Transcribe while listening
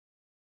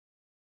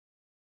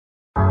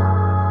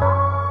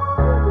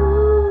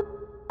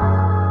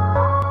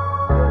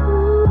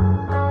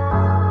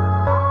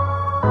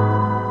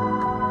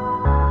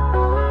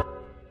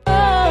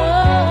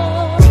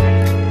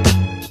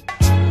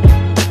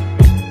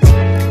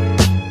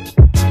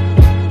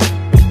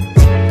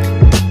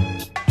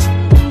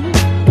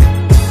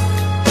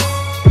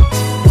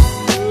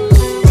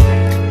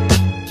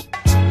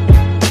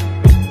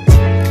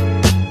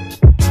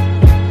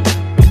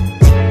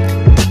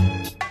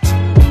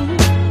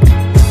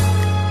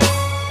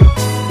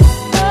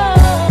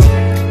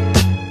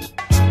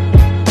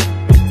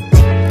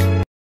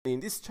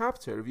this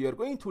chapter, we are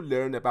going to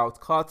learn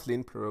about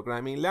Kotlin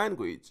programming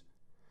language.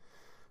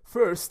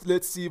 First,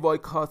 let's see why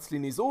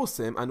Kotlin is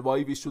awesome and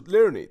why we should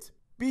learn it.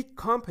 Big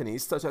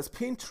companies such as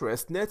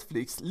Pinterest,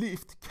 Netflix,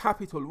 Lyft,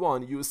 Capital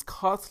One use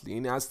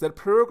Kotlin as their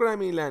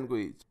programming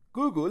language.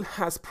 Google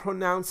has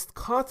pronounced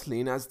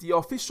Kotlin as the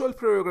official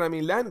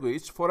programming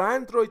language for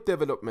Android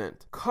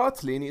development.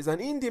 Kotlin is an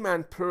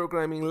in-demand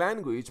programming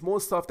language.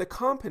 Most of the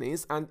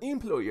companies and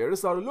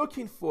employers are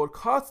looking for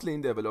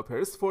Kotlin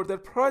developers for their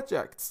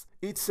projects.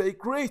 It's a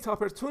great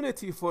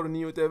opportunity for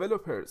new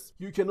developers.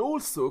 You can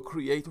also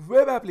create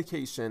web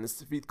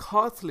applications with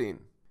Kotlin.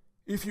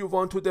 If you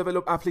want to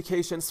develop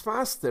applications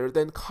faster,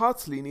 then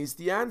Kotlin is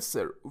the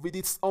answer. With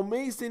its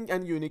amazing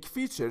and unique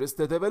features,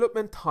 the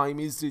development time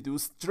is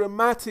reduced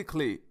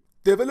dramatically.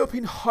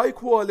 Developing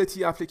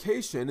high-quality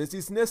applications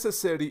is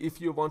necessary if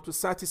you want to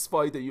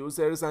satisfy the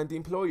users and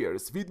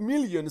employers. With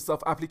millions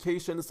of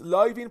applications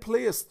live in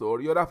Play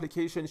Store, your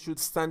application should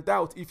stand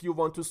out if you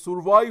want to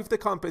survive the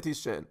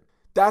competition.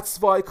 That's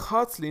why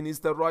Kotlin is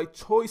the right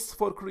choice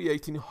for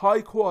creating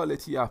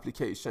high-quality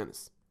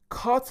applications.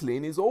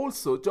 Kotlin is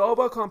also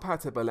Java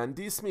compatible, and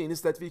this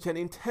means that we can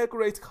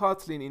integrate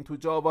Kotlin into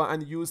Java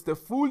and use the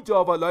full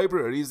Java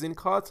libraries in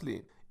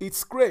Kotlin.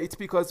 It's great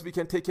because we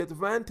can take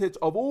advantage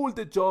of all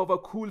the Java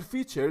cool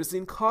features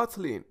in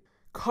Kotlin.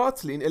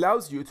 Kotlin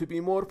allows you to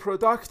be more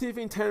productive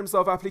in terms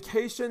of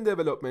application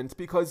development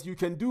because you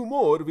can do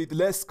more with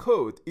less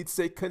code. It's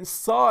a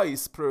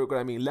concise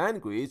programming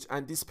language,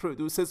 and this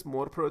produces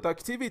more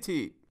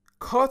productivity.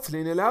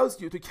 Kotlin allows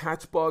you to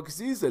catch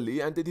bugs easily,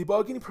 and the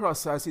debugging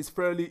process is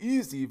fairly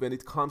easy when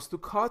it comes to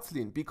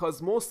Kotlin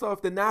because most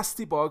of the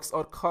nasty bugs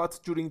are caught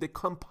during the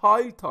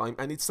compile time,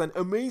 and it's an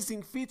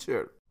amazing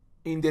feature.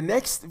 In the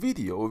next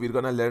video, we're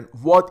gonna learn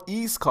what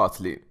is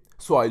Kotlin.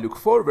 So I look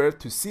forward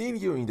to seeing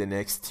you in the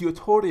next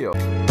tutorial.